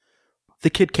the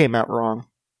kid came out wrong.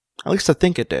 At least I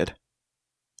think it did.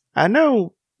 I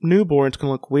know newborns can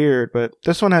look weird, but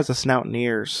this one has a snout and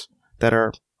ears that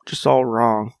are just all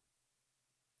wrong.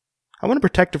 I want to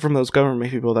protect it from those government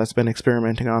people that's been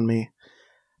experimenting on me,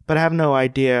 but I have no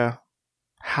idea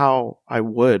how I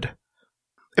would.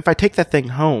 If I take that thing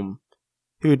home,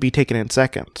 he would be taken in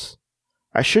seconds.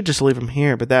 I should just leave him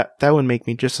here, but that would make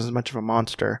me just as much of a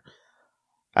monster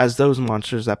as those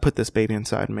monsters that put this baby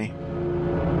inside me.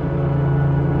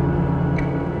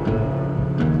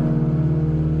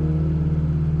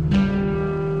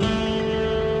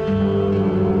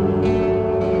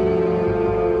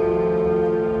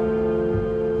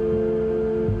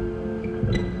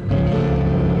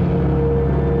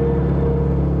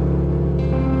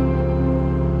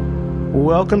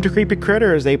 Welcome to Creepy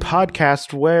Critters, a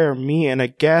podcast where me and a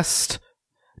guest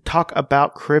talk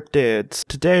about cryptids.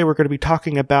 Today we're going to be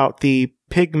talking about the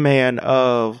Pigman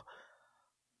of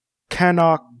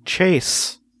Cannock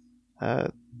Chase.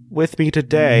 With me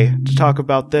today to talk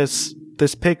about this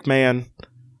Pigman,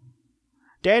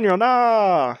 Daniel.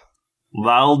 Nah!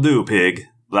 That'll do, pig.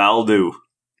 That'll do.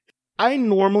 I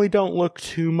normally don't look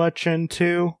too much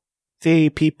into the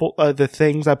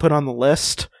things I put on the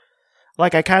list.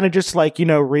 Like, I kind of just,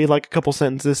 read, a couple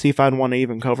sentences, see if I'd want to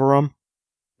even cover them.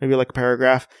 Maybe, a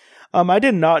paragraph. I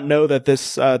did not know that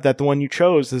that the one you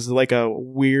chose is, a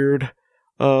weird,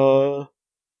 government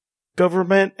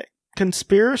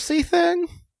conspiracy thing?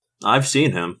 I've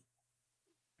seen him.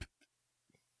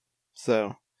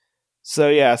 So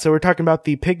we're talking about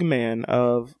the Pigman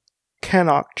of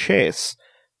Cannock Chase,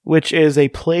 which is a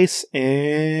place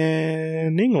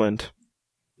in England.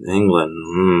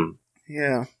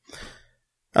 Yeah.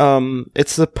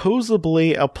 It's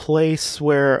supposedly a place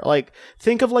where,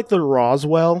 think of, the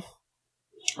Roswell.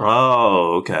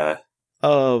 Oh, okay.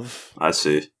 I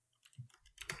see.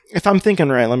 If I'm thinking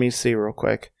right, let me see real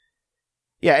quick.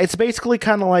 Yeah, it's basically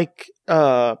kind of like,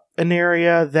 an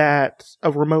area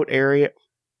a remote area.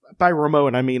 By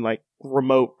remote, I mean,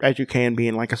 remote as you can be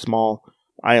in, a small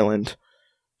island.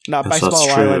 Not by small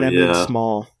island, I mean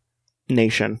small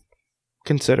nation,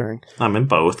 considering. I'm in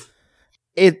both.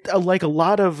 It a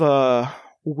lot of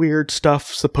weird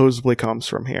stuff supposedly comes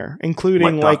from here,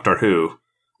 including Doctor Who.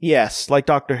 Yes, like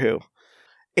Doctor Who.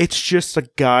 It's just a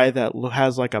guy that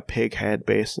has a pig head,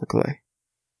 basically.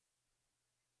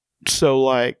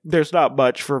 So there's not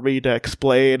much for me to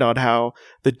explain on how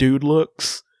the dude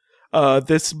looks.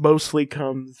 This mostly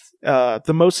comes.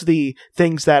 Most of the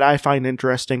things that I find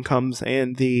interesting comes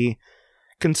in the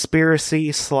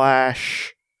conspiracy /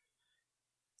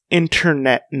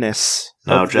 internetness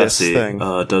now, of Jesse, this thing.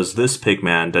 Does this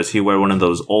Pigman, does he wear one of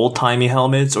those old-timey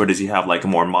helmets, or does he have a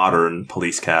more modern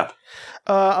police cap?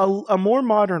 A more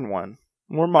modern one.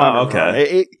 More modern. Oh, okay. One.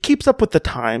 It keeps up with the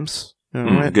times.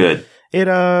 Good. It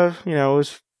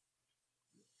was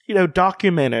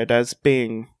documented as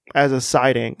being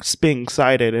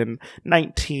sighted in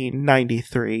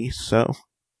 1993. So.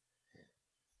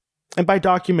 And by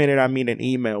documented, I mean an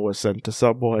email was sent to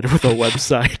someone with a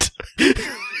website.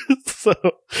 So,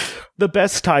 the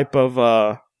best type of,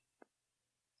 I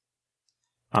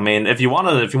mean, if you want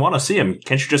to see him,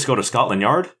 can't you just go to Scotland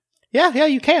Yard? Yeah,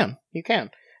 you can. You can.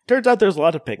 Turns out there's a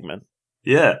lot of pigmen.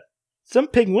 Yeah. Some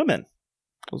pig women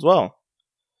as well.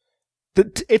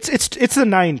 It's the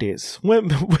 90s.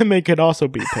 Women can also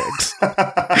be pigs.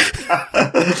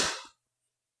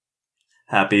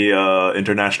 Happy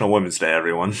International Women's Day,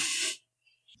 everyone.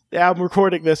 Yeah, I'm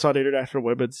recording this on International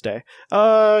Women's Day.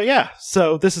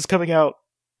 So this is coming out.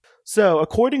 So,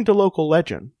 according to local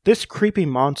legend, this creepy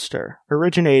monster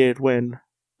originated when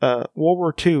World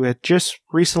War II had just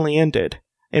recently ended,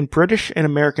 and British and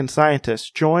American scientists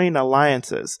joined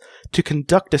alliances to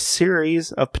conduct a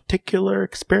series of particular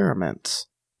experiments.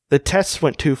 The tests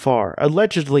went too far.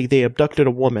 Allegedly, they abducted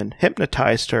a woman,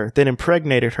 hypnotized her, then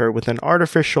impregnated her with an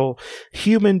artificial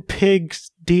human pig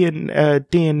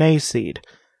DNA seed.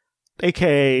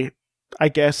 AKA, I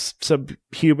guess, some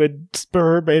human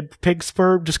sperm and pig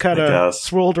sperm just kind of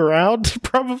swirled around,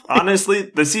 probably.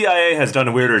 Honestly, the CIA has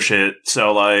done weirder shit,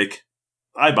 so, I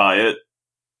buy it.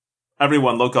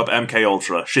 Everyone look up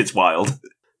MKUltra. Shit's wild.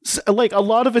 So, a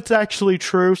lot of it's actually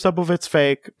true, some of it's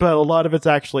fake, but a lot of it's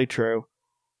actually true.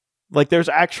 There's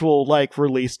actual,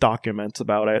 release documents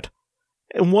about it.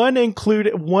 And one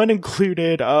included,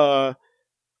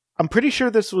 I'm pretty sure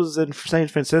this was in San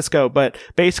Francisco, but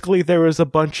basically there was a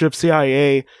bunch of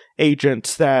CIA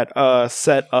agents that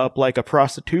set up a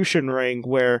prostitution ring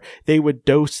where they would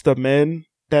dose the men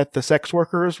that the sex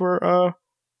workers were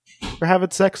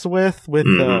having sex with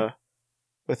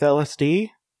LSD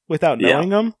without knowing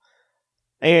them.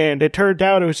 And it turned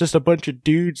out it was just a bunch of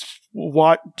dudes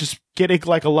just getting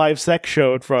like a live sex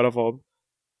show in front of them.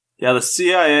 Yeah, the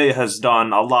CIA has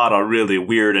done a lot of really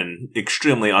weird and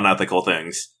extremely unethical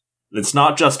things. It's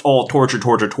not just all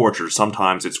torture.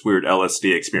 Sometimes it's weird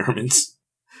LSD experiments.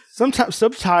 Sometimes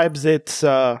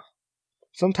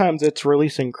it's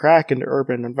releasing crack into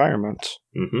urban environments.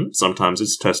 Sometimes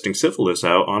it's testing syphilis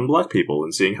out on black people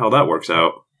and seeing how that works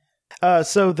out.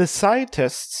 So the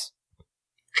scientists...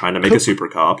 Trying to make a super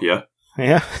cop, yeah.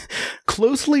 Yeah.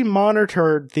 Closely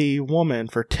monitored the woman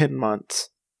for 10 months.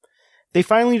 They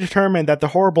finally determined that the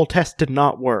horrible test did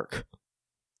not work.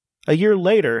 A year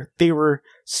later, they were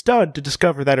stunned to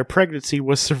discover that her pregnancy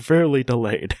was severely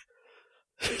delayed.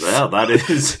 Well, that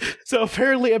is... So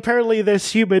apparently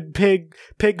this human pig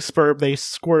sperm they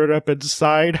squirted up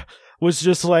inside was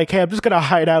just like, hey, I'm just gonna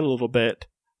hide out a little bit.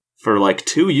 For like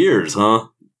 2 years, huh?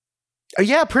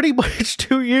 Yeah, pretty much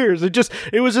 2 years. It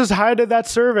was just hiding that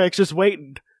cervix, just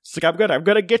waiting. It's like, I'm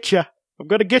gonna get you. I'm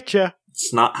gonna get you.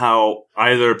 It's not how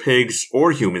either pigs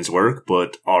or humans work,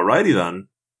 but alrighty then.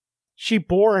 She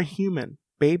bore a human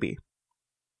baby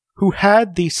who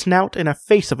had the snout and a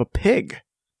face of a pig.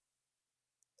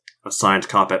 Assigned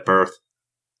cop at birth.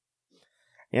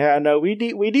 Yeah, no, we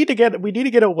need to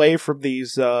get away from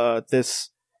these this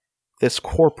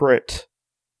corporate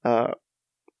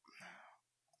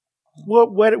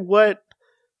what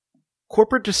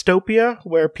corporate dystopia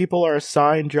where people are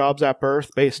assigned jobs at birth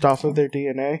based off of their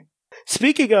DNA.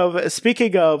 Speaking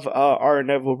of our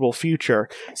inevitable future,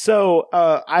 so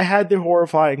I had the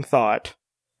horrifying thought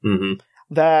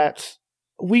that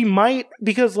we might,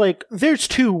 because like there's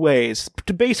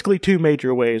basically two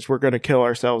major ways we're going to kill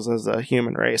ourselves as a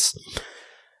human race.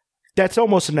 That's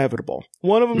almost inevitable.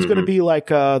 One of them's going to be like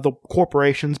the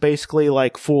corporations basically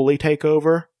like fully take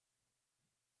over.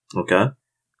 Okay.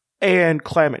 And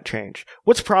climate change.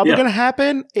 What's probably going to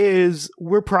happen is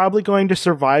we're probably going to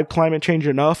survive climate change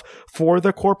enough for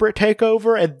the corporate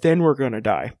takeover, and then we're going to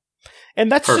die.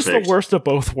 And that's just the worst of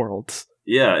both worlds.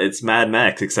 Yeah, it's Mad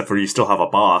Max, except for you still have a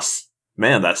boss.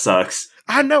 Man, that sucks.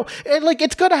 I know. And like,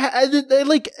 it's going to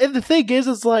and the thing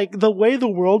is like, the way the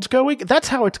world's going, that's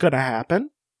how it's going to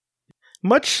happen.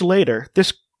 Much later,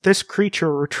 this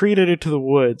creature retreated into the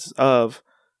woods of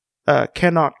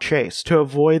Cannock Chase to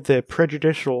avoid the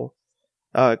prejudicial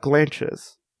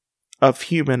glances of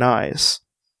human eyes.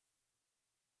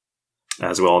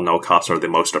 As we all know, cops are the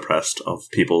most oppressed of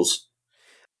peoples.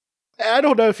 I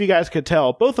don't know if you guys could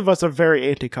tell. Both of us are very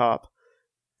anti-cop.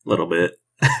 A little bit.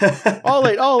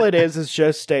 all it is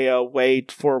just a way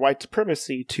for white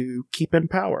supremacy to keep in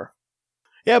power.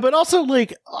 Yeah, but also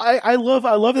like I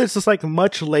love this. It's like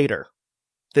much later.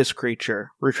 This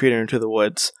creature retreated into the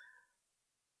woods.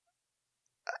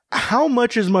 How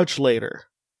much is much later?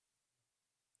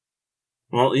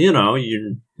 Well, you know,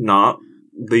 you're not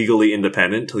legally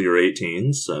independent till you're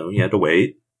 18, so you had to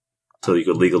wait till you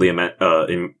could legally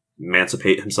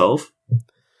emancipate himself.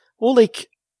 Well, like,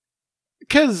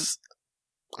 because,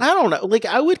 I don't know, like,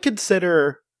 I would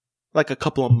consider, like, a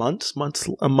couple of months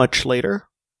much later.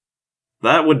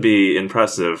 That would be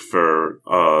impressive for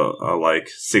a,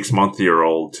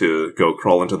 6-month-old to go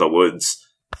crawl into the woods.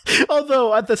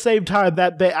 Although, at the same time,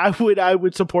 I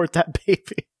would support that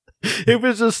baby.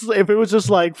 If it was just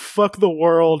like, fuck the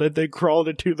world, and then crawled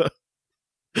into the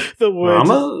woods.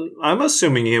 Well, I'm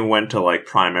assuming he went to, like,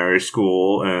 primary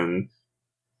school, and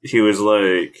he was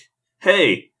like,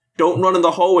 hey, don't run in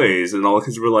the hallways, and all the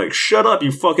kids were like, shut up,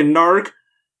 you fucking narc!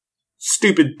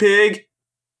 Stupid pig!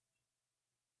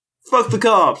 Fuck the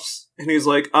cops! And he's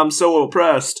like, I'm so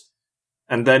oppressed.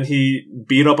 And then he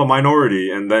beat up a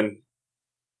minority, and then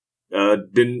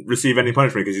didn't receive any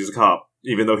punishment because he's a cop,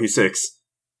 even though he's 6.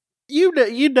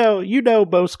 You know,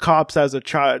 most cops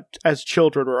as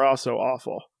children were also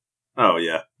awful. Oh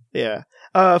yeah, yeah.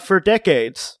 For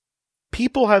decades,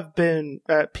 people have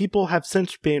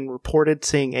since been reported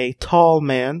seeing a tall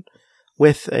man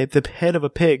with the head of a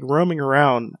pig roaming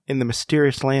around in the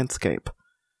mysterious landscape.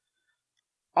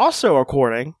 Also,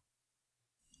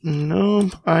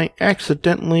 I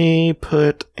accidentally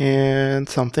put in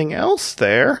something else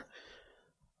there.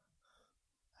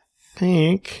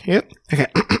 Yep. Okay.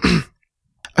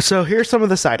 So here's some of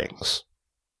the sightings.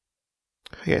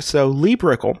 Okay, so Lee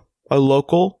Brickell, a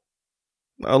local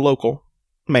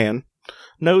man,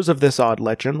 knows of this odd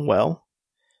legend well,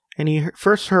 and he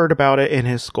first heard about it in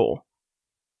his school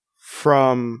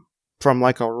from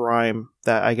like a rhyme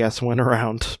that I guess went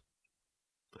around.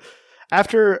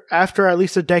 After at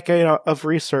least a decade of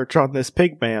research on this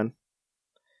pig man,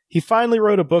 he finally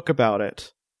wrote a book about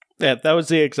it. Yeah, that was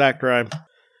the exact rhyme.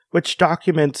 Which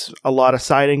documents a lot of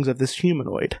sightings of this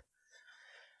humanoid.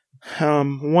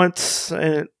 Once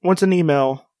an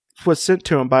email was sent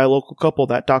to him by a local couple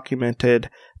that documented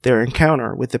their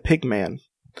encounter with the Pigman.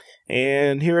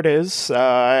 And here it is.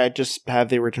 I just have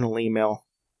the original email.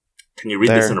 Can you read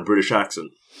there. this in a British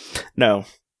accent? No.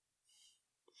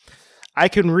 I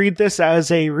can read this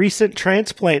as a recent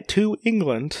transplant to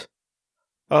England,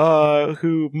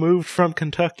 who moved from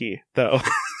Kentucky, though.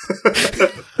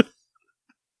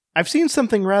 I've seen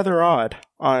something rather odd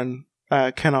on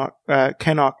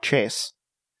Cannock Chase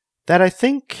that I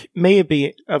think may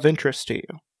be of interest to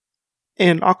you.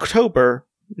 In October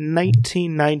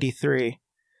 1993,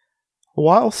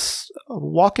 whilst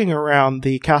walking around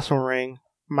the castle ring,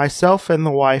 myself and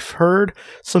the wife heard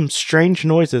some strange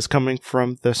noises coming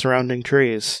from the surrounding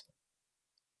trees.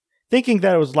 Thinking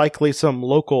that it was likely some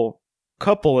local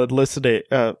couple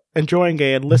enjoying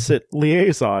a illicit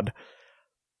liaison,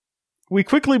 we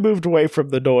quickly moved away from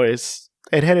the noise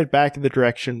and headed back in the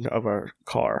direction of our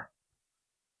car.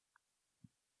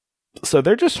 So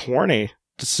they're just horny.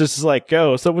 It's just like,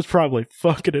 oh, someone's probably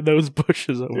fucking in those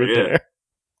bushes over there.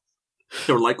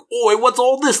 They were like, oi, what's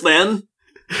all this, then?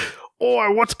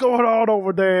 Oi, what's going on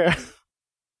over there?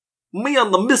 Me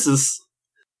and the missus.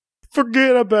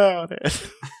 Forget about it.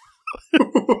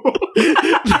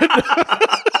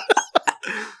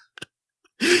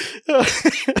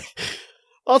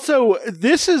 Also,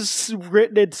 this is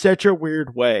written in such a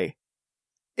weird way.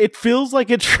 It feels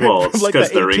like it's written from like the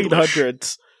 1800s.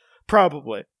 English.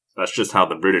 Probably. That's just how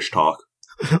the British talk.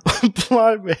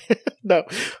 Blimey. No.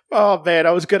 Oh man,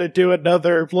 I was gonna do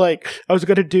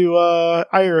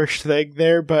Irish thing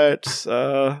there, but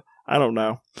I don't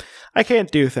know. I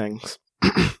can't do things.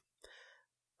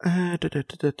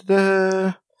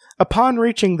 Upon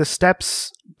reaching the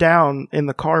steps down in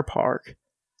the car park,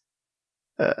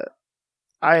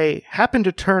 I happened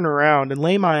to turn around and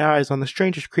lay my eyes on the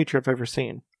strangest creature I've ever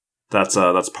seen.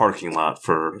 That's parking lot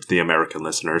for the American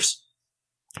listeners.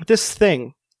 This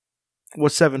thing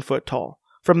was 7 foot tall.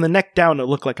 From the neck down, it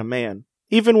looked like a man,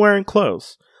 even wearing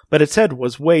clothes. But its head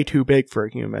was way too big for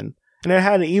a human, and it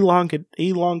had an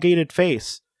elongated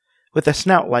face with a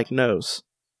snout-like nose.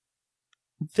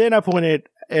 Then I pointed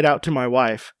it out to my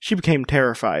wife. She became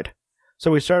terrified,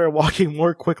 so we started walking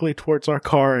more quickly towards our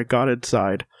car and got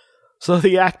inside. So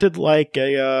they acted like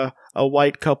a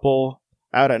white couple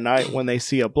out at night when they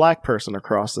see a black person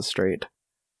across the street.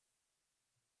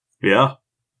 Yeah.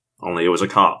 Only it was a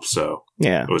cop, so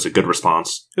yeah, it was a good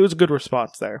response. It was a good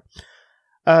response there.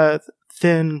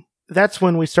 Then that's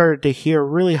when we started to hear a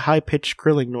really high-pitched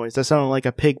grilling noise that sounded like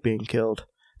a pig being killed.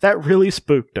 That really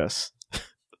spooked us.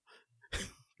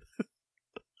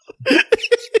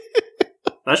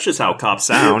 That's just how cops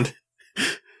sound.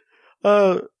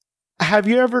 Have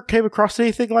you ever came across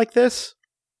anything like this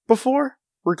before?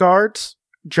 Regards,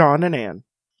 John and Anne.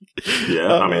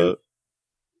 Yeah, I mean...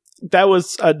 That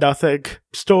was a nothing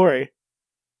story.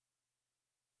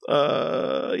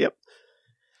 Yep.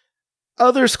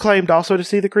 Others claimed also to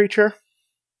see the creature,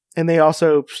 and they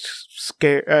also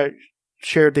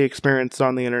shared the experience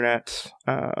on the internet.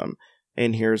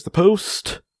 And here's the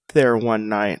post. There one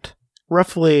night,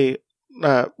 roughly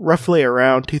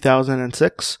around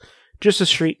 2006, just a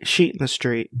sheet in the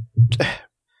street,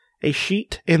 a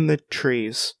sheet in the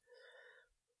trees.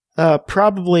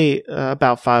 Probably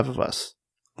about 5 of us.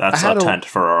 That's a tent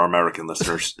for our American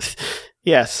listeners.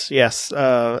 Yes.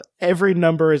 Every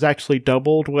number is actually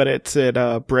doubled when it's in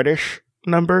British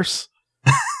numbers.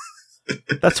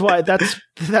 That's why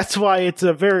it's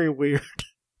a very weird.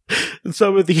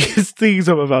 Some of these things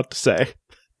I'm about to say.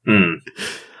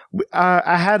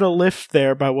 I had a lift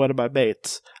there by one of my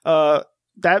mates.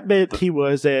 That meant he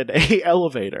was in a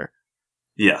elevator.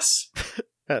 Yes.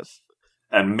 Yes.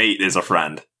 And mate is a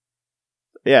friend.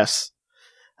 Yes.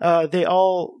 They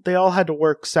all had to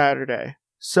work Saturday,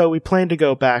 so we planned to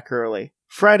go back early.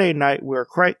 Friday night, we were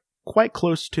quite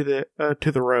close to the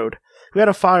road. We had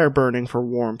a fire burning for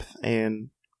warmth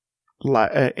and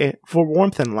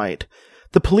light.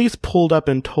 The police pulled up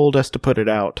and told us to put it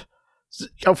out.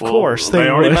 Of course, they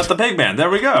already met the Pigman.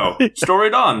 There we go. Story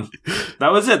done.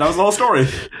 That was it. That was the whole story.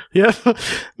 Yeah,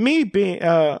 me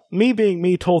being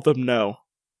me told them no.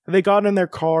 They got in their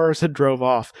cars and drove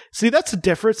off. See, that's the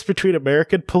difference between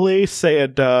American police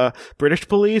and British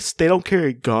police. They don't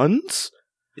carry guns.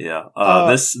 Yeah.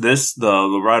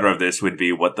 The writer of this would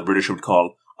be what the British would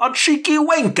call a cheeky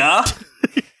wanker.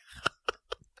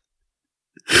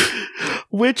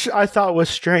 Which I thought was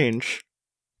strange.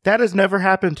 That has never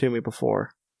happened to me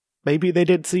before. Maybe they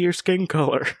didn't see your skin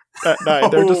color that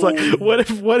night. They're just like, what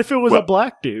if it was a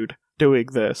black dude doing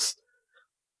this?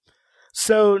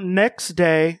 So next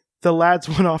day, the lads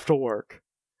went off to work.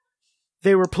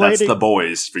 They were planning. That's the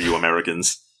boys for you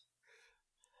Americans.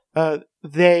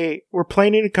 They were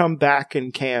planning to come back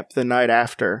and camp the night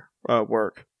after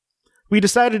work. I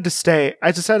decided to stay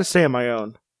on my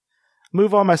own.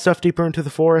 Move all my stuff deeper into the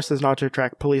forest as not to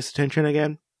attract police attention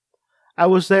again. I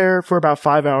was there for about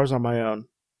 5 hours on my own.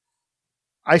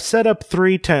 I set up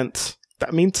 3 tents.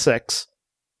 That means 6.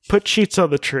 Put sheets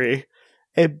on the tree.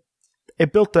 It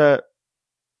built a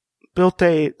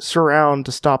surround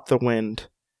to stop the wind.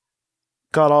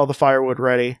 Got all the firewood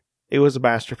ready. It was a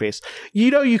masterpiece.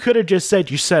 You could have just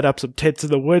said you set up some tents in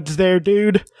the woods there,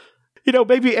 dude.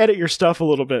 Maybe edit your stuff a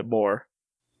little bit more.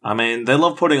 I mean, they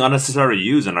love putting unnecessary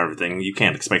U's and everything. You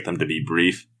can't expect them to be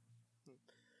brief.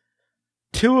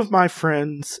 2 of my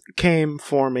friends came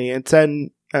for me and said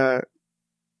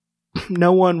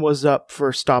no one was up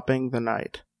for stopping the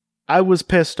night. I was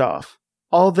pissed off.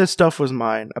 All this stuff was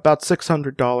mine. About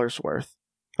 $600 worth.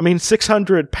 I mean,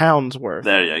 600 pounds worth.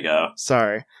 There you go.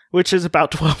 Sorry. Which is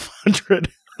about 1,200.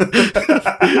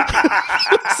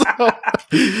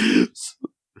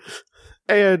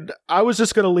 And I was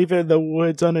just going to leave it in the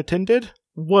woods unattended.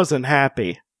 Wasn't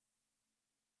happy.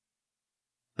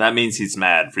 That means he's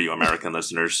mad for you American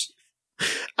listeners.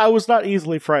 I was not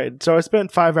easily frightened, so I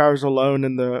spent 5 hours alone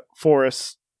in the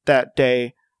forest that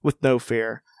day with no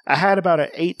fear. I had about an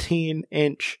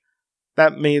 18-inch,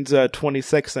 that means a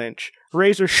 26-inch,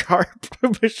 razor-sharp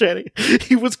machete.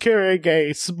 He was carrying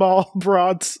a small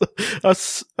bronze,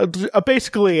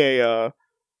 basically a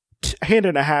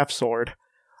hand-and-a-half sword.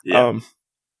 Yeah.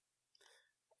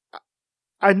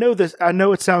 I know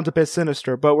it sounds a bit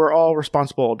sinister, but we're all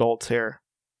responsible adults here.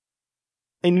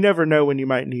 And you never know when you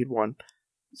might need one.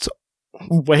 So,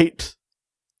 wait.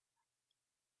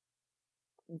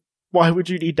 Why would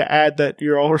you need to add that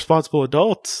you're all responsible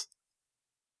adults?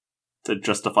 To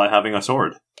justify having a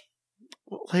sword.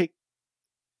 Like,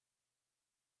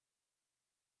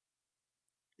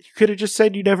 you could have just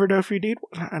said you never know if you need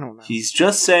one. I don't know. He's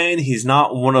just saying he's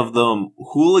not one of them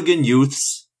hooligan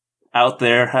youths out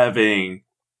there having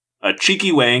a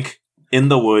cheeky wank in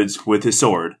the woods with his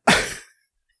sword.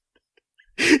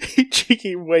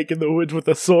 Cheeky wank in the woods with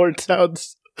a sword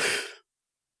sounds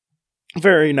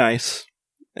very nice.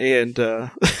 And, okay.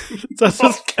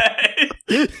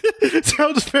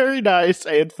 sounds very nice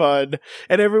and fun.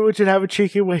 And everyone should have a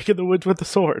cheeky wank in the woods with a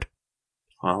sword.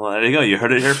 Well, there you go. You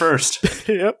heard it here first.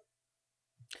 Yep.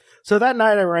 So that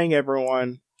night I rang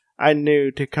everyone I knew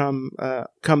to come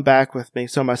back with me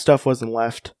so my stuff wasn't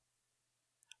left.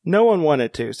 No one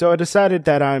wanted to, so I decided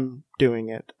that I'm doing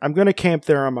it. I'm going to camp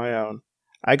there on my own.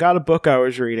 I got a book I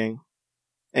was reading,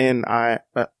 and I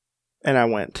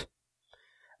went.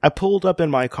 I pulled up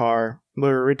in my car. We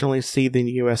were originally seeing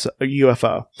the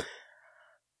UFO.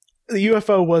 The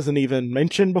UFO wasn't even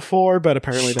mentioned before, but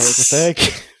apparently that was a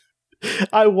thing.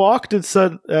 I walked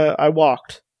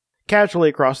casually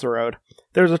across the road.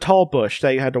 There was a tall bush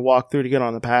that you had to walk through to get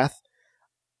on the path.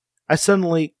 I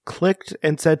suddenly clicked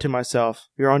and said to myself,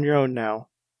 "You're on your own now.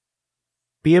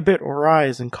 Be a bit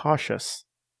wise and cautious."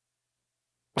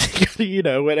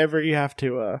 Whenever you have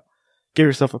to give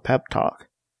yourself a pep talk.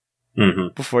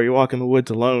 Mm-hmm. Before you walk in the woods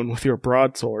alone with your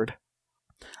broadsword.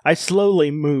 I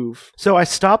slowly move. So I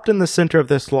stopped in the center of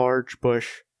this large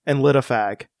bush and lit a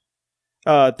fag.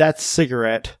 That's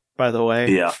cigarette, by the way.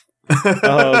 Yeah.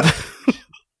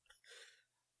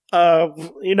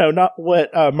 Not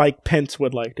what Mike Pence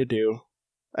would like to do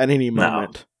at any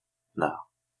moment. No.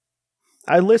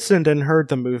 I listened and heard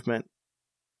the movement.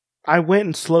 I went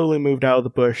and slowly moved out of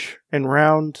the bush and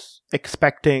round,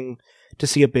 expecting to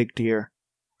see a big deer.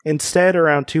 Instead,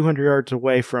 around 200 yards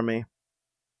away from me,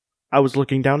 I was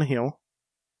looking down a hill.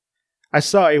 I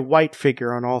saw a white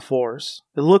figure on all fours.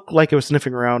 It looked like it was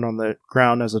sniffing around on the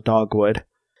ground as a dog would,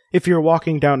 if you were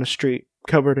walking down a street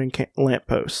covered in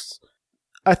lampposts.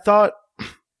 I thought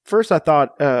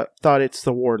it's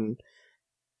the warden.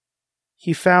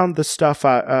 He found the stuff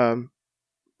and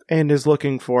is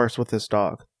looking for us with his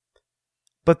dog.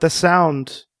 But the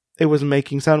sound it was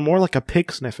making sounded more like a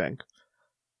pig sniffing.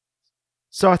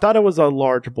 So I thought it was a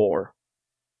large boar.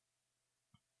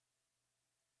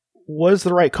 Was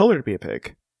the right color to be a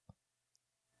pig?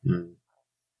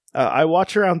 I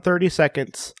watched around 30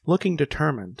 seconds, looking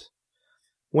determined.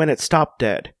 When it stopped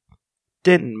dead.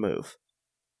 Didn't move.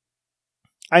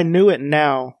 I knew it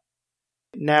now.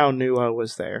 Now knew I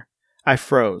was there. I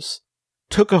froze.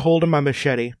 Took a hold of my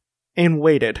machete. And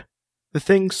waited. The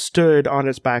thing stood on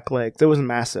its back legs. It was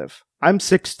massive. I'm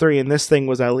 6'3" and this thing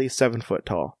was at least 7 foot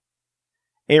tall.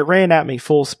 It ran at me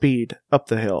full speed up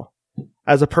the hill,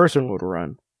 as a person would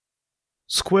run.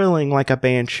 Squealing like a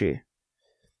banshee.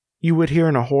 You would hear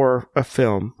in a horror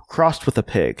film, crossed with a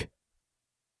pig.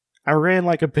 I ran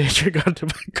like a bitch and got into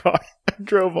my car and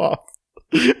drove off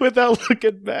without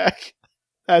looking back.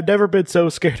 I've never been so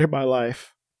scared in my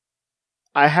life.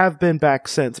 I have been back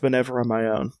since, but never on my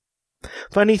own.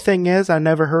 Funny thing is, I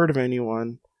never heard of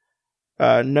anyone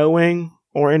knowing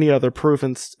or any other proof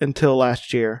until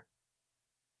last year.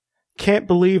 Can't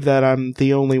believe that I'm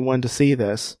the only one to see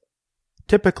this.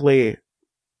 Typically,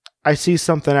 I see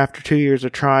something after 2 years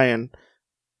of trying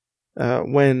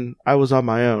when I was on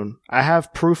my own. I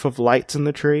have proof of lights in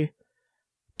the tree,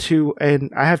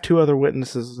 and I have 2 other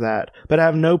witnesses of that, but I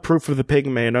have no proof of the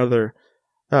pigman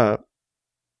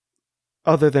other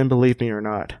than believe me or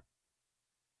not.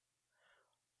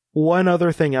 One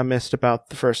other thing I missed about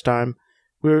the first time,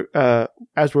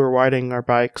 as we were riding our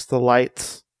bikes, the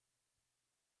lights,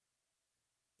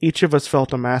 each of us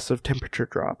felt a massive temperature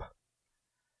drop.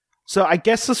 So I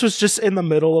guess this was just in the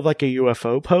middle of like a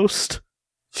UFO post.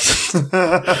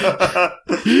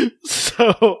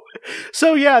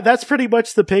 So yeah, that's pretty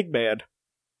much the pigman.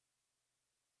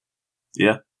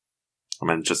 Yeah. I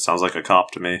mean, it just sounds like a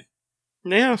cop to me.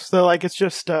 Yeah, so like it's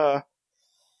just a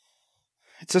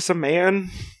man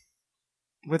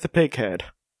with a pig head.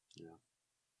 Yeah.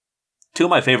 2 of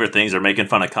my favorite things are making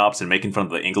fun of cops and making fun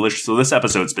of the English, so this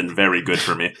episode's been very good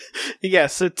for me.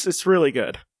 Yes, it's really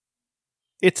good.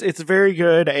 It's very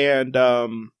good, and I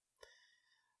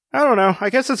don't know.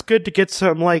 I guess it's good to get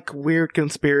some like weird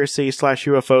conspiracy /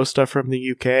 UFO stuff from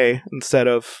the UK instead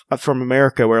of from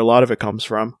America, where a lot of it comes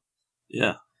from.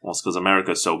 Yeah, well, it's because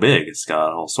America's so big; it's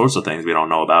got all sorts of things we don't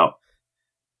know about.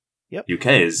 Yep. UK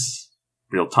is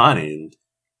real tiny and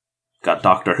got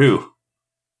Doctor Who.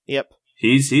 Yep.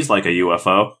 He's like a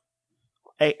UFO.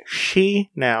 Hey, she.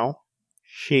 Oh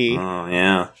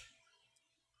yeah.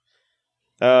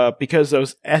 Because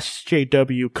those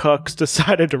SJW cucks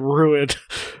decided to ruin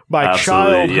my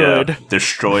Absolutely, childhood. Yeah.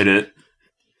 Destroyed it.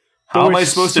 How am I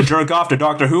supposed to jerk off to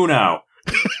Doctor Who now?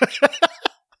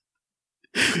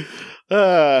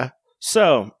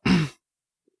 So,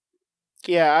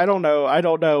 yeah, I don't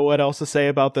know what else to say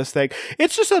about this thing.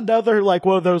 It's just another, like,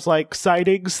 one of those, like,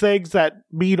 sightings things that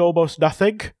mean almost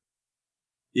nothing.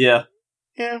 Yeah.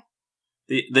 Yeah.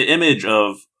 The image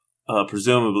of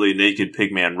presumably naked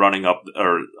pigman running up,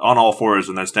 or on all fours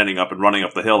and then standing up and running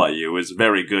up the hill at you is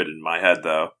very good in my head,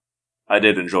 though. I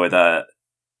did enjoy that.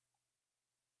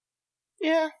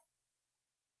 Yeah.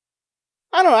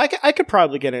 I don't know, I could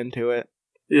probably get into it.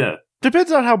 Yeah. Depends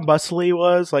on how muscly he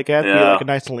was. Like, it'd be like a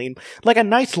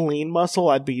nice lean muscle,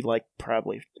 I'd be, like,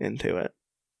 probably into it.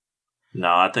 No,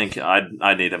 I think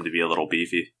I need him to be a little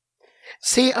beefy.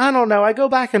 See, I don't know. I go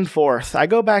back and forth.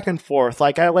 Like,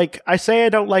 I say I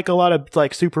don't like a lot of,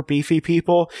 like, super beefy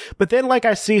people, but then, like,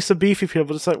 I see some beefy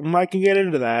people, just like, I can get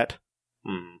into that.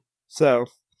 So,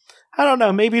 I don't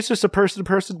know. Maybe it's just a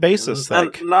person-to-person basis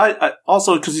thing. And I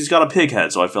also, because he's got a pig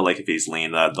head, so I feel like if he's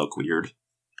lean, that'd look weird.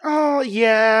 Oh,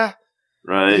 yeah.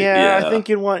 Right? Yeah, I think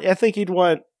you'd want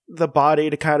the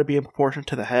body to kind of be in proportion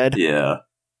to the head. Yeah.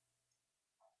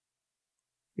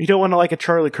 You don't want like a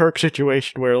Charlie Kirk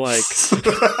situation where like So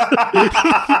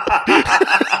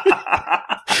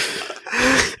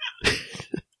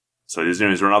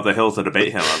he's run up the hill to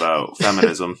debate him about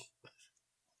feminism.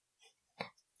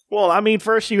 Well, I mean,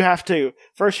 first you have to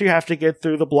get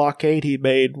through the blockade he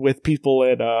made with people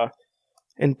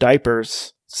in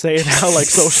diapers saying how like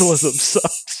socialism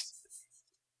sucks.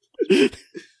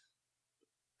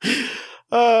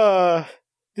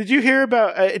 Did you hear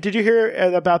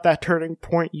about that Turning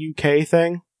Point UK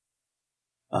thing?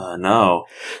 No.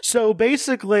 So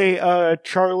basically,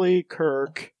 Charlie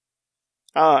Kirk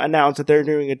announced that they're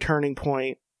doing a Turning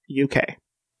Point UK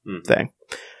thing.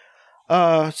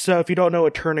 So if you don't know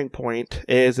what Turning Point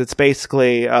is, it's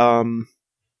basically a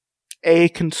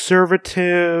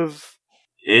conservative.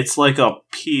 It's like a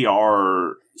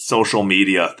PR social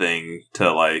media thing to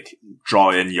like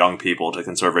draw in young people to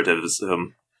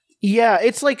conservatism. Yeah,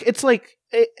 it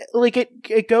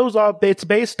goes off. It's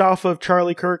based off of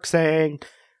Charlie Kirk saying,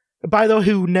 by the way,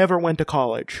 who never went to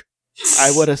college.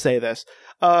 I would say this,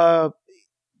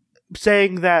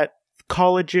 saying that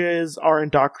colleges are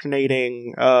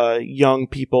indoctrinating young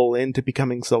people into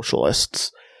becoming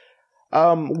socialists,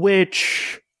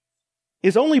 which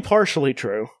is only partially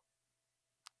true.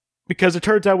 Because it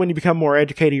turns out when you become more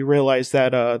educated, you realize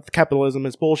that capitalism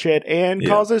is bullshit and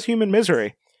causes human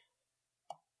misery.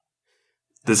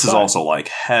 This is also like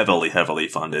heavily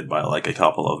funded by like a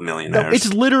couple of millionaires. No,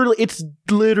 it's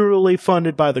literally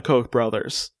funded by the Koch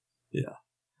brothers. Yeah.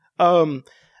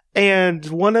 And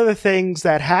one of the things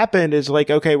that happened is like,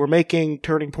 okay, we're making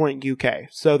Turning Point UK,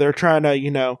 so they're trying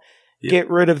to, get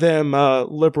rid of them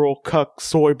liberal cuck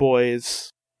soy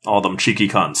boys All them cheeky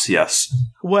cunts, yes.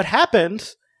 What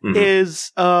happened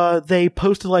is they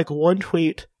posted like one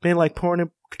tweet being like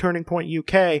Turning Point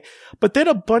UK, but then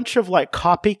a bunch of like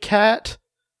copycat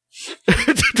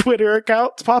Twitter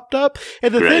accounts popped up,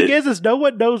 and the thing is no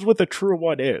one knows what the true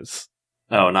one is.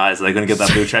 Oh, nice. They're going to get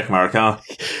that blue check mark, huh?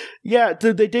 Yeah,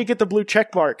 they did get the blue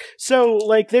check mark. So,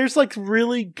 like, there's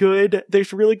really good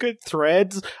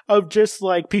threads of just,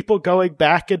 like, people going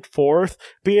back and forth,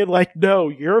 being like, no,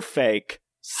 you're fake.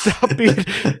 Stop being...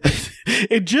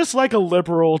 and just like a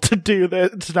liberal to do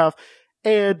that stuff.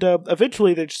 And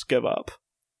eventually they just give up.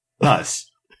 Nice.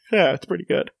 Yeah, it's pretty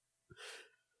good.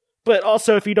 But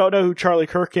also, if you don't know who Charlie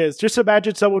Kirk is, just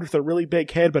imagine someone with a really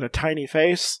big head but a tiny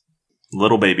face.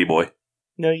 Little baby boy.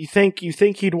 No, you think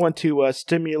he'd want to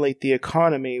stimulate the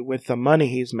economy with the money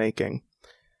he's making,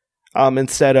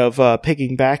 instead of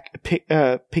piggybacking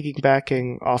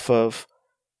off of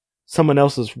someone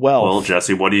else's wealth. Well,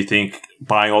 Jesse, what do you think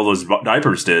buying all those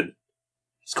diapers did?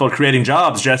 It's called creating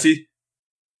jobs, Jesse.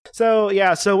 So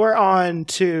we're on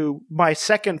to my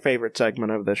second favorite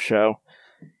segment of this show.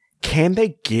 Can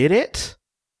they get it?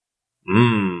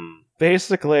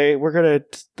 Basically, we're gonna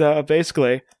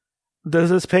does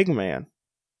this pig man?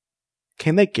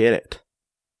 Can they get it?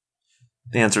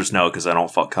 The answer is no, because I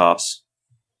don't fuck cops.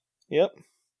 Yep.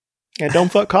 And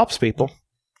don't fuck cops, people.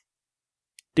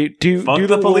 Fuck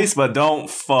the police, but don't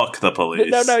fuck the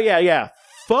police. No, yeah.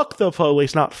 Fuck the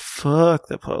police, not fuck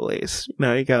the police.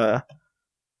 No, you gotta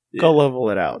go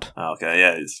level it out. Okay,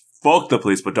 yeah. It's fuck the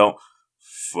police, but don't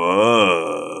fuck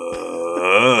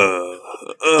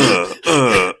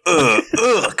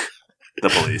the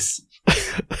police.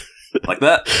 Like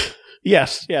that?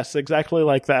 Yes, exactly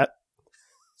like that.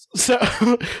 So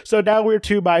now we're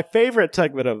to my favorite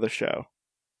segment of the show.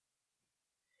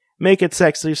 Make it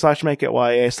sexy / make it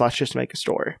YA / just make a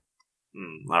story.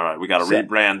 All right, we got to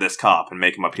rebrand this cop and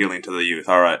make him appealing to the youth.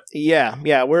 All right.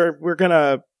 Yeah, we're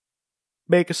gonna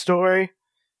make a story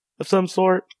of some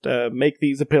sort to make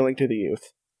these appealing to the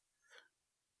youth.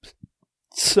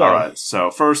 So, all right, so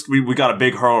first we got a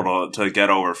big hurdle to get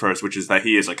over first, which is that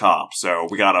he is a cop. So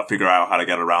we got to figure out how to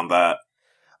get around that.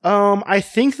 I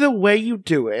think the way you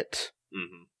do it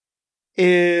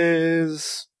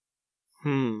is,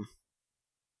 the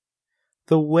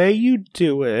way you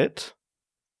do it.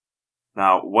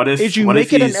 Now, what if is you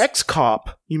make it an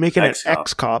ex-cop? You make it an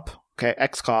ex-cop. Okay,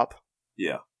 ex-cop.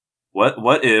 Yeah.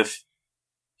 What if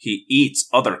he eats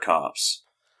other cops?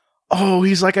 Oh,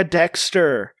 he's like a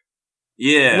Dexter.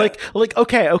 Yeah. Like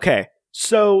okay.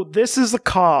 So this is a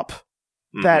cop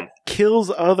that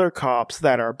kills other cops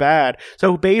that are bad.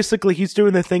 So basically he's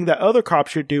doing the thing that other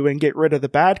cops should do and get rid of the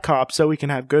bad cops so we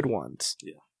can have good ones.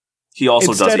 Yeah. He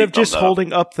also instead does of just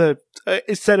holding up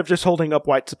instead of just holding up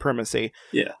white supremacy.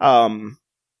 Yeah.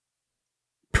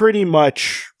 Pretty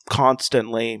much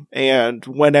constantly, and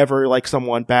whenever like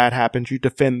someone bad happens, you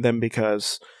defend them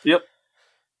because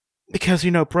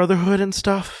brotherhood and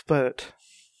stuff, but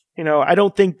I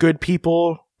don't think good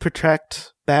people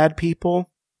protect bad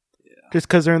people just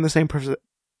because they're in the same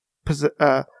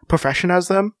profession as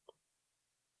them.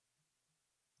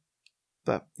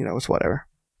 But it's whatever.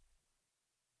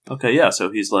 Okay, yeah.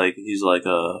 So he's like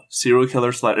a serial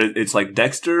killer. It's like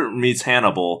Dexter meets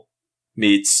Hannibal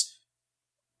meets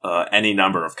any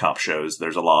number of cop shows.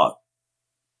 There's a lot.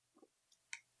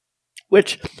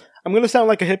 Which I'm going to sound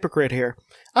like a hypocrite here.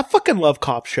 I fucking love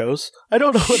cop shows. I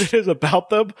don't know what it is about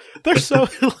them. They're so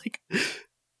like,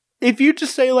 if you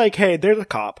just say like, "Hey, there's a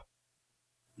cop,"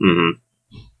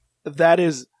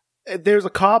 there's a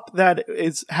cop that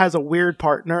has a weird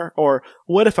partner, or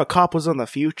what if a cop was in the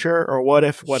future, or what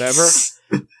if whatever.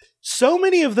 So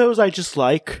many of those I just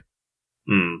like.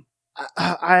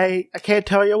 I can't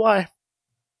tell you why.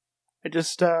 I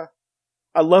just I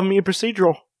love me a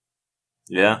procedural.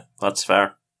 Yeah, that's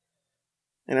fair.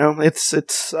 It's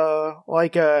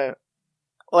like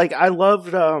I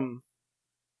loved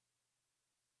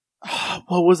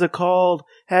what was it called?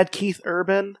 Had Keith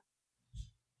Urban?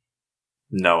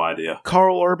 No idea.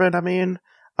 Carl Urban, I mean.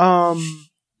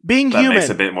 Being that Human. That makes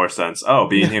a bit more sense. Oh,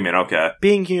 Being Human, okay.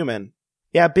 Being Human.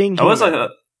 Yeah, Being Human.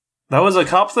 That was a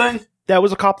cop thing? That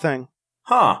was a cop thing.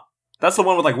 Huh. That's the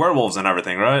one with like werewolves and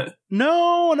everything, right?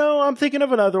 No, I'm thinking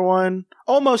of another one.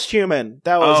 Almost Human.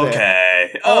 That was it.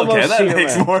 Okay, that Human.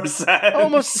 makes more sense.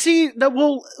 Almost. See,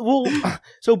 we'll.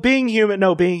 So Being Human.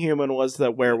 No, Being Human was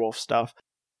the werewolf stuff.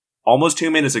 Almost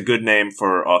Human is a good name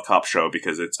for a cop show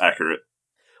because it's accurate.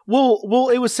 Well,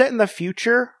 it was set in the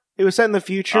future. It was set in the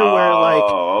future where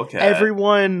like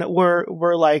everyone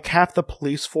were like half the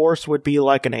police force would be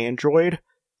like an android.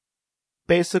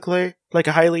 Basically, like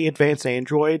a highly advanced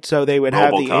android, so they would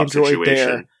have the android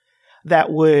situation.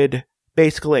 that would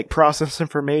basically like process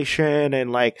information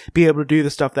and like be able to do the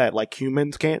stuff that like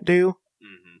humans can't do.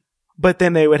 Mm-hmm. But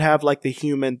then they would have like the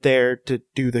human there to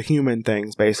do the human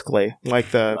things, basically,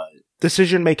 like the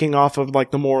decision making off of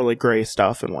like the morally gray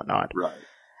stuff and whatnot. Right.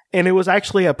 And it was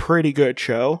actually a pretty good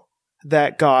show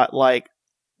that got like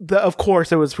of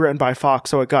course it was written by Fox,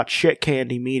 so it got shit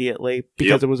canned immediately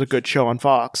because it was a good show on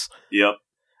Fox. Yep.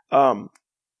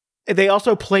 They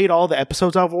also played all the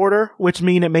episodes out of order, which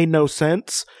mean it made no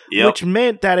sense. Yep. Which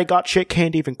meant that it got shit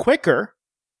canned even quicker.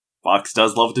 Fox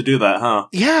does love to do that, huh?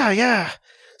 Yeah.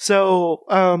 So,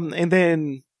 and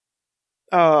then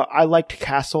I liked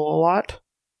Castle a lot.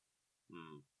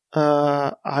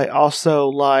 I also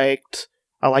liked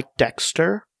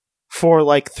Dexter for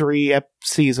like 3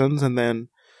 seasons, and then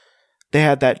they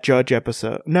had that Judge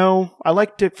episode. No, I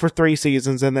liked it for 3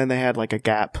 seasons, and then they had like a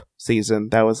gap season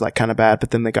that was like kind of bad,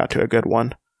 but then they got to a good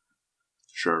one.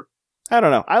 Sure. I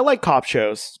don't know. I like cop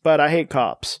shows, but I hate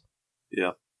cops.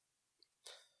 Yeah.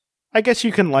 I guess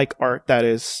you can like art that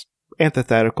is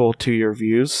antithetical to your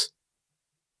views.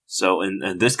 So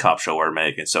in this cop show we're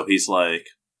making, so he's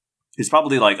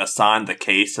probably like assigned the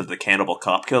case of the cannibal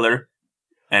cop killer,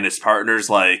 and his partner's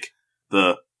like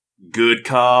the good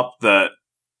cop that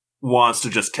wants to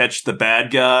just catch the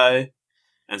bad guy,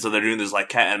 and so they're doing this like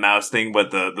cat and mouse thing,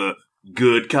 but the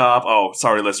good cop, oh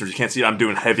sorry listeners, you can't see, I'm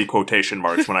doing heavy quotation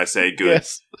marks when I say good,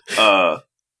 yes.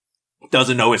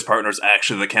 Doesn't know his partner's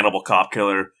actually the cannibal cop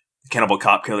killer. The cannibal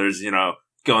cop killer's,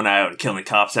 going out and killing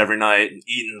cops every night and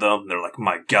eating them. They're like,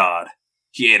 my god,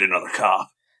 he ate another cop.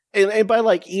 And by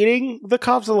like eating the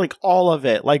cops, are like all of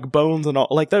it, like bones and all.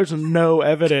 Like there's no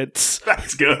evidence.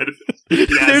 That's good.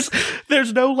 Yes.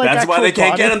 there's no like. That's why they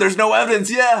can't get him. There's no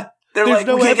evidence. Yeah, they're there's like,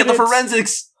 no we can't evidence. get the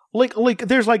forensics. Like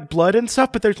there's like blood and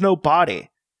stuff, but there's no body.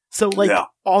 So like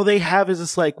all they have is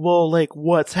just like, well, like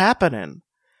what's happening?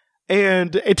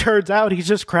 And it turns out he's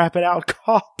just crapping out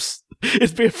cops.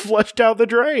 It's being flushed down the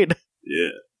drain.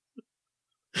 Yeah.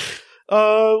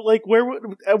 Like where would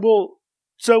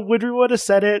so would we want to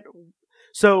set it?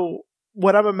 So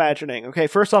what I'm imagining, okay,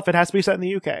 first off, it has to be set in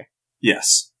the UK.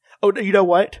 Yes. Oh, you know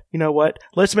what?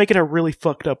 Let's make it a really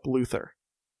fucked up Luther.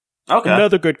 Okay.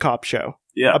 Another good cop show.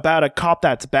 Yeah. About a cop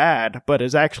that's bad, but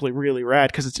is actually really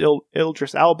rad because it's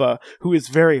Idris Elba, who is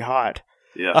very hot.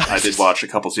 Yeah, I did watch a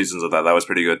couple seasons of that. That was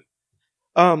pretty good.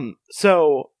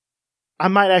 So I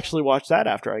might actually watch that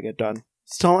after I get done.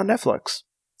 It's still on Netflix.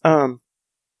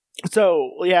 So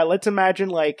yeah, let's imagine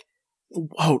like,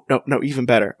 oh no, even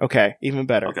better. Okay, even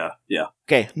better. Okay, yeah.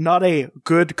 Okay, not a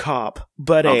good cop,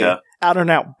 but a out and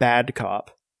out bad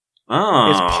cop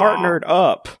is partnered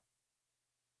up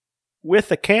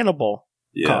with a cannibal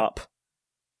cop,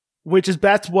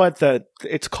 that's what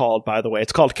it's called. By the way,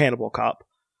 it's called Cannibal Cop.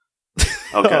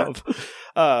 Okay.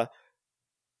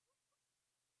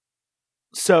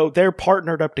 So they're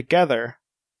partnered up together,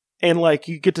 and like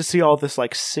you get to see all this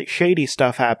like shady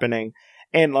stuff happening,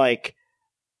 and like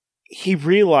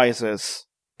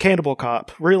Cannibal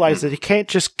Cop realizes that he can't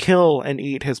just kill and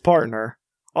eat his partner,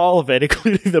 all of it,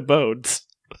 including the bones.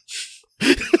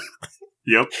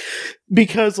 Yep.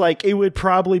 Because like it would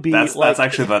probably be that's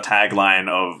actually the tagline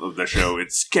of the show.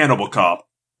 It's Cannibal Cop.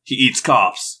 He eats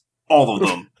cops, all of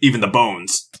them, even the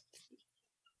bones.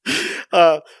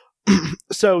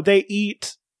 So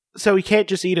he can't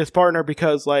just eat his partner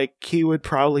because like he would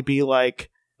probably be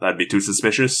like, that'd be too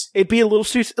suspicious. It'd be a little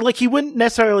too, like he wouldn't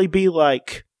necessarily be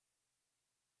like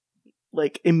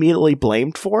immediately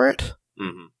blamed for it.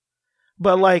 Mm-hmm.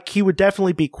 But like he would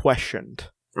definitely be questioned.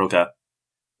 Okay.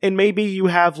 And maybe you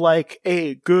have like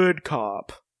a good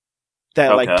cop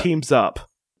that like teams up.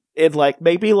 And like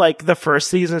maybe like the first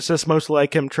season is just most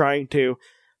like him trying to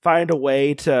find a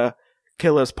way to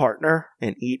kill his partner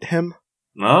and eat him.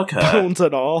 Okay. Bones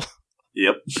and all.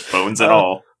 Yep. Bones and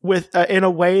all. With in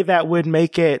a way that would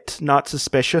make it not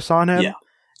suspicious on him. Yeah.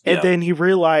 And then he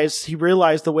realized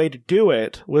the way to do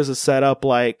it was to set up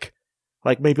like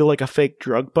maybe like a fake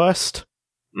drug bust.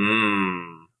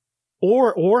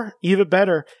 Or even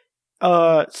better,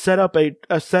 set up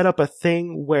a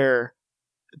thing where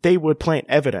they would plant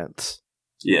evidence.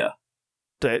 Yeah.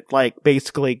 To like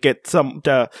basically get some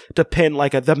to pin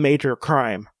like the major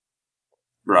crime.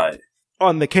 Right.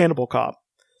 On the Cannibal Cop.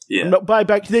 Yeah. No,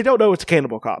 they don't know it's a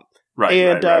Cannibal Cop. Right.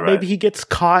 And right. Maybe he gets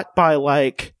caught by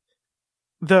like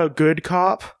the good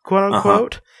cop, quote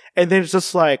unquote, and then it's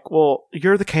just like, well,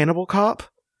 you're the Cannibal Cop,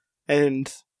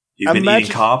 and you've been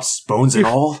eating cops, bones and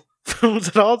all. Bones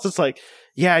and all. It's just like,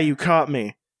 yeah, you caught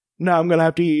me. No, I'm gonna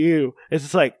have to eat you. It's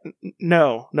just like,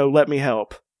 no, let me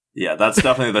help. Yeah, that's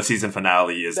definitely the season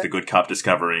finale. Is the good cop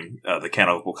discovering the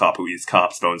Cannibal Cop who eats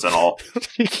cops, bones and all.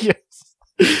 Yes.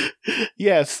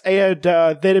 Yes, and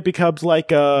then it becomes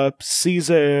like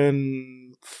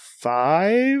season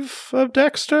 5 of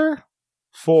Dexter?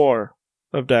 4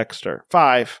 of Dexter.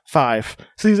 5.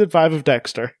 Season 5 of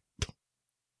Dexter.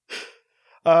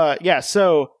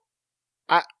 So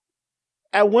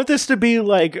I want this to be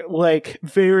like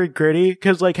very gritty,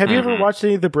 because like, have you ever watched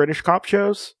any of the British cop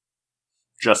shows?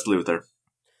 Just Luther.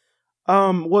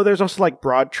 Well, there's also like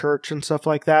Broadchurch and stuff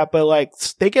like that, but like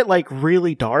they get like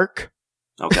really dark.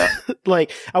 Okay.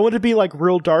 Like, I want it to be like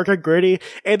real dark and gritty,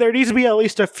 and there needs to be at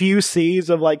least a few scenes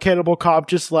of like Cannibal Cop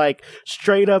just like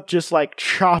straight up just like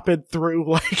chopping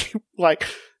through like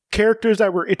characters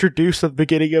that were introduced at the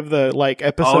beginning of the like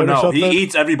episode. Oh no, or something. he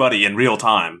eats everybody in real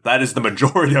time. That is the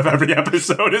majority of every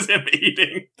episode is him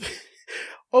eating.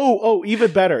 Oh,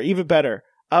 even better.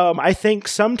 I think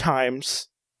sometimes,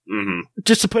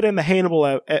 just to put in the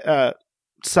Hannibal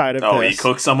side of this. Oh, he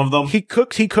cooks some of them? He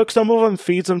cooks some of them,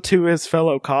 feeds them to his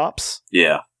fellow cops.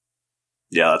 Yeah.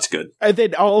 Yeah, that's good. And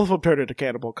then all of them turn into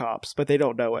cannibal cops, but they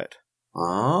don't know it.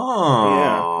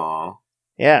 Oh.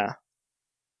 Yeah.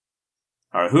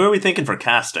 Alright, who are we thinking for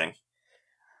casting?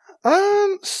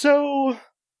 So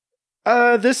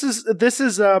this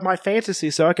is my fantasy,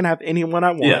 so I can have anyone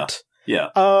I want.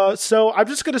 Yeah. So I'm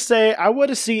just gonna say I want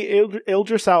to see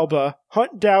Idris Elba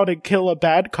hunt down and kill a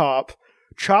bad cop,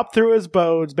 chop through his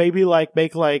bones, maybe like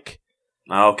make like.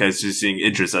 Okay, so you're seeing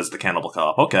Idris as the cannibal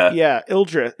cop. Okay. Yeah,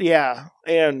 Idris. Yeah,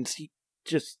 and he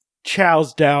just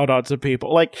chows down on some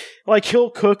people. Like he'll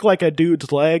cook like a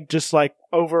dude's leg, just like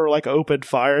over like open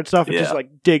fire and stuff, and just like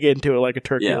dig into it like a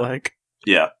turkey leg.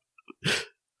 Yeah.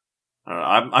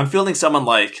 I'm feeling someone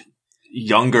like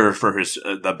younger for his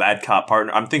the bad cop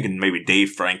partner. I'm thinking maybe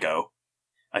Dave Franco.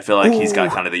 I feel like he's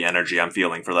got kind of the energy I'm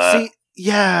feeling for that. See,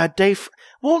 yeah, Dave.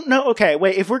 Well, no, okay,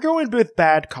 wait. If we're going with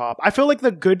bad cop, I feel like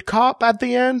the good cop at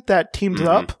the end that teams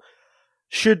up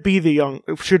should be a young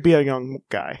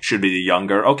guy. Should be the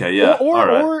younger. Okay, yeah.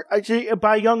 Or actually,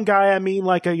 by young guy I mean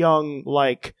like a young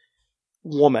like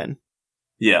woman.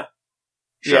 Yeah.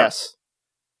 Sure. Yes.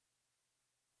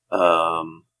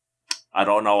 I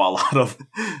don't know a lot of.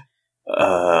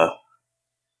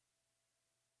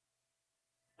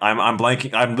 I'm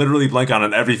blanking. I'm literally blanking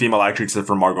on every female actress except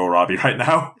for Margot Robbie right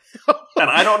now, and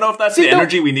I don't know if that's the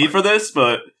energy we need for this.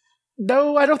 But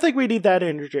no, I don't think we need that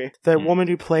energy. The woman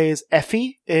who plays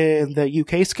Effie in the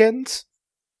UK Skins.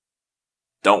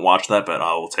 Don't watch that, but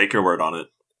I will take your word on it.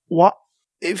 What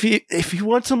if you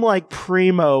want some like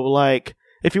primo like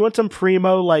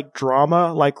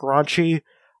drama, like raunchy,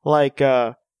 like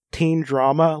teen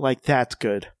drama, like that's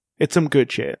good. It's some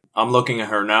good shit. I'm looking at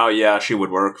her now. Yeah, she would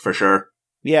work for sure.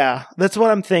 Yeah, that's what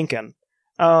I'm thinking.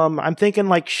 I'm thinking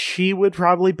like she would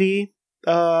probably be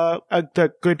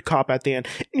the good cop at the end.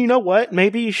 And you know what?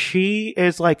 Maybe she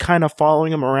is like kind of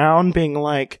following him around, being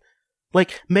like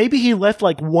maybe he left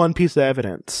like one piece of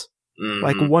evidence,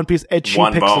 like one piece, and she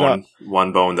picks it up.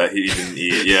 One bone that he didn't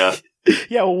eat. Yeah,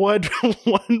 yeah, one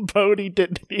bone he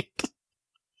didn't eat.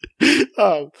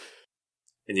 And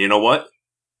you know what?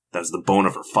 That's the bone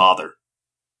of her father.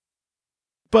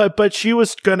 But she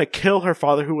was gonna kill her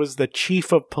father, who was the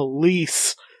chief of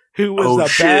police, who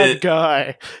was bad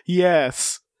guy.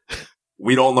 Yes.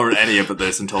 We don't learn any of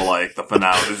this until like the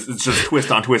finale. It's just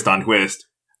twist on twist on twist.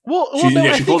 Well,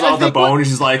 she pulls out the bone and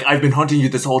she's like, "I've been hunting you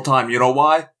this whole time. You know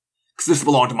why? Because this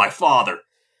belonged to my father."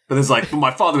 But it's like, but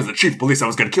my father was the chief of police. I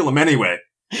was gonna kill him anyway.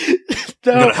 I'm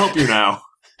gonna help you now.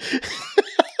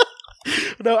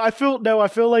 I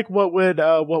feel like what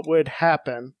would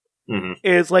happen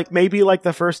is like maybe like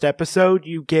the first episode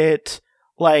you get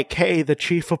like, hey, the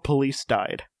chief of police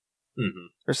died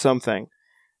or something,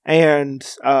 and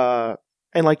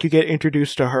like you get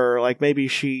introduced to her, like maybe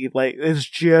she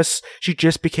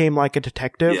just became like a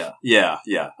detective.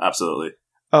 Yeah, absolutely.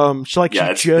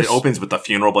 It opens with the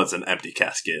funeral, but it's an empty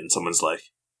casket, and someone's like,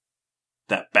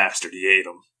 "That bastard, he ate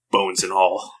him, bones and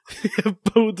all."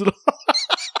 Bones and all.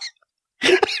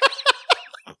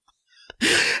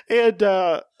 and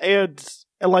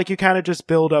like you kind of just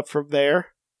build up from there.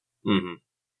 And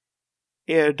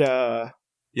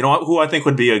you know what? Who I think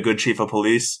would be a good chief of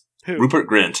police? Who? Rupert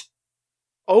Grint.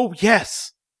 Oh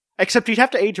yes, except you'd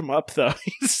have to age him up though.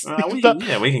 We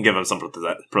can give him some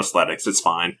prosthetics. It's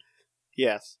fine.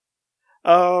 Yes.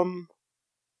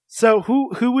 So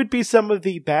who would be some of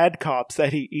the bad cops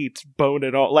that he eats bone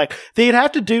and all? Like they'd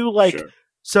have to do like. Sure.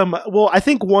 I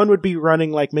think one would be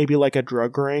running like maybe like a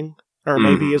drug ring, or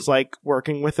maybe is like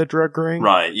working with a drug ring.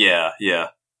 Right, yeah.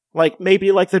 Like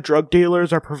maybe like the drug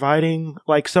dealers are providing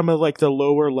like some of like the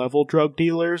lower level drug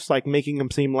dealers, like making them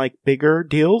seem like bigger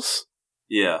deals.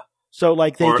 Yeah. So,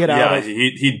 like, they get out of...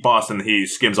 he'd bust and he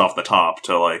skims off the top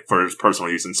to, like, for his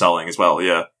personal use and selling as well,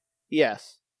 yeah.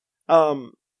 Yes.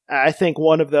 I think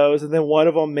one of those, and then one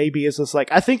of them maybe is just,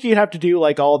 like, I think you'd have to do,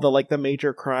 like, all the, like, the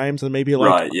major crimes, and maybe, like...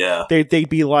 Right, yeah. They'd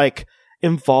be, like,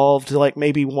 involved, like,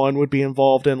 maybe one would be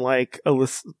involved in, like,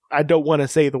 I don't want to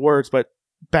say the words, but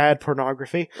bad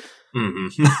pornography.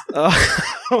 Mm-hmm.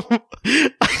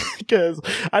 Because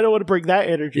I don't want to bring that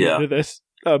energy into this.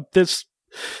 This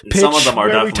pitch some of them are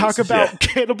where we talk about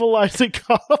cannibalizing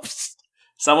cops.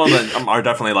 Some of them are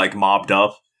definitely like mobbed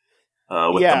up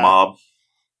with the mob.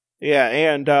 Yeah,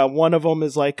 and one of them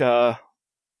is like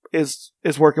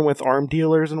is working with arm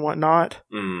dealers and whatnot.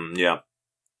 Yeah.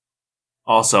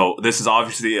 Also, this is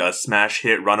obviously a smash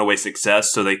hit runaway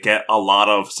success, so they get a lot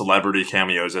of celebrity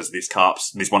cameos as these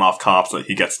cops, these one-off cops that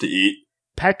he gets to eat.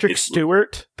 Patrick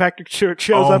Stewart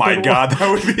shows up. Oh my god, that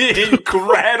would be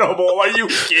incredible! Are you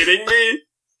kidding me?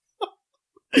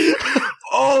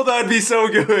 Oh, that'd be so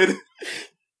good.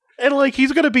 And like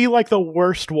he's gonna be like the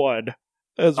worst one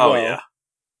as well. Oh yeah,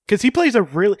 because he plays a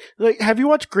really like. Have you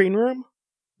watched Green Room?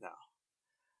 No.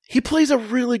 He plays a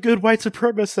really good white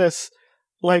supremacist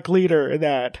like leader in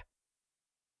that.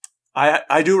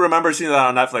 I do remember seeing that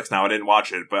on Netflix now. I didn't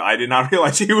watch it, but I did not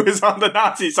realize he was on the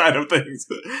Nazi side of things.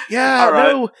 Yeah,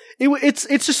 right. No, it's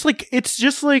just like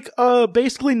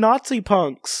basically Nazi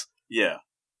punks. Yeah.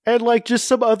 And like just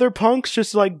some other punks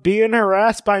just like being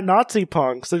harassed by Nazi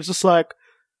punks. It's just like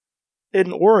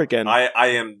in Oregon. I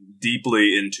am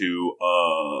deeply into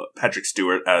Patrick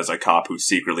Stewart as a cop who's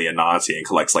secretly a Nazi and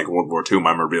collects like World War II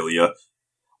memorabilia.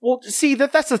 Well, see,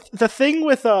 that's the thing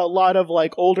with a lot of,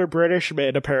 like, older British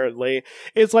men, apparently,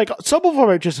 is, like, some of them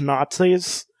are just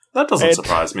Nazis. That doesn't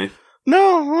surprise me.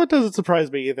 No, it doesn't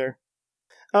surprise me either.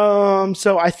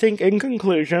 So I think, in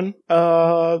conclusion,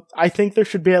 I think there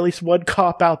should be at least one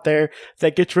cop out there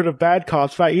that gets rid of bad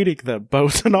cops by eating them,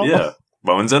 bones and all. Yeah,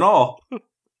 bones and all.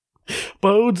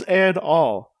 Bones and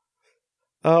all.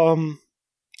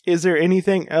 Is there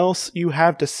anything else you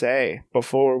have to say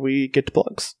before we get to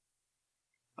plugs?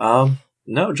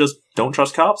 No, just don't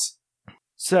trust cops.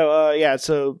 So,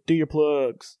 so do your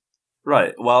plugs.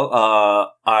 Right. Well,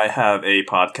 I have a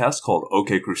podcast called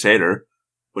OK Crusader,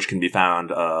 which can be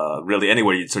found, really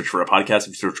anywhere you'd search for a podcast. If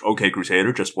you search OK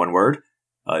Crusader, just one word,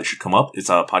 it should come up. It's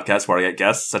a podcast where I get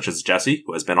guests such as Jesse,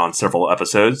 who has been on several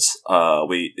episodes.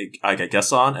 I get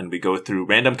guests on and we go through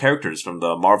random characters from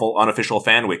the Marvel unofficial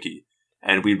fan wiki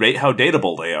and we rate how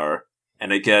dateable they are.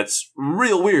 And it gets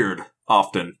real weird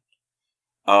often.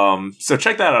 So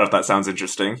check that out if that sounds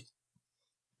interesting.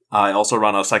 I also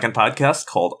run a second podcast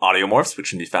called Audiomorphs,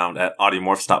 which can be found at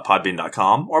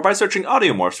audiomorphs.podbean.com or by searching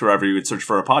Audiomorphs wherever you would search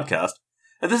for a podcast.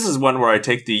 And this is one where I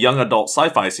take the young adult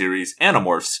sci-fi series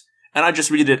Animorphs and I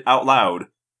just read it out loud,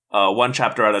 one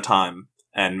chapter at a time,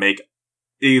 and make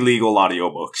illegal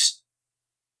audiobooks.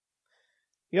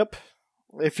 Yep.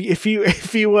 If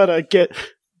you wanna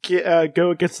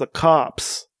go against the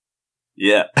cops.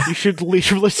 Yeah. You should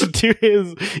listen to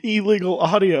his illegal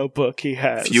audiobook he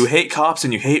has. If you hate cops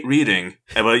and you hate reading,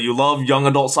 but you love young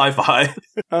adult sci-fi.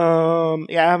 I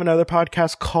have another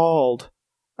podcast called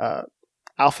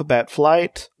Alphabet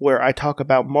Flight, where I talk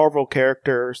about Marvel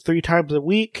characters 3 times a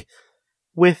week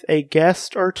with a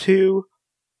guest or two.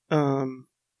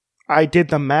 I did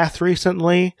the math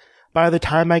recently. By the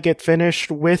time I get finished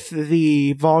with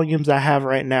the volumes I have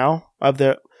right now of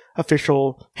the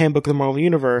official Handbook of the Marvel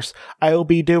Universe, I will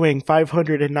be doing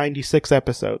 596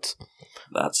 episodes.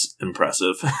 That's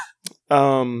impressive.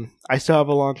 I still have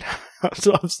a long time. I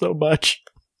still have so much.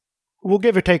 We'll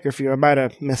give or take a few. I might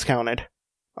have miscounted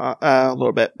a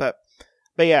little bit, but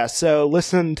yeah. So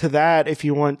listen to that if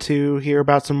you want to hear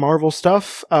about some Marvel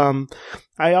stuff.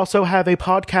 I also have a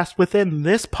podcast within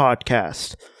this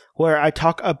podcast where I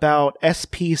talk about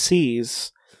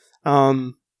SPCs,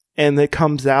 and it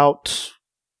comes out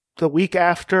the week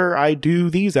after I do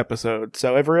these episodes,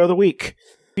 so every other week.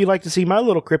 If you'd like to see my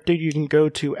little cryptid, you can go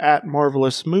to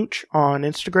 @MarvelousMooch on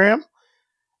Instagram,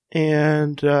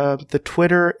 and the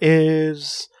Twitter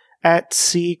is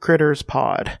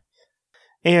 @CCrittersPod.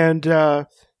 And,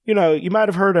 you might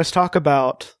have heard us talk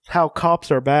about how cops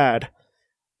are bad,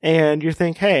 and you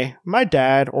think, hey, my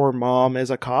dad or mom is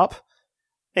a cop,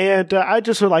 and I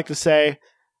just would like to say,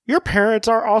 your parents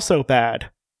are also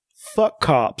bad. Fuck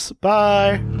cops.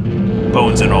 Bye.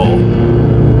 Bones and all.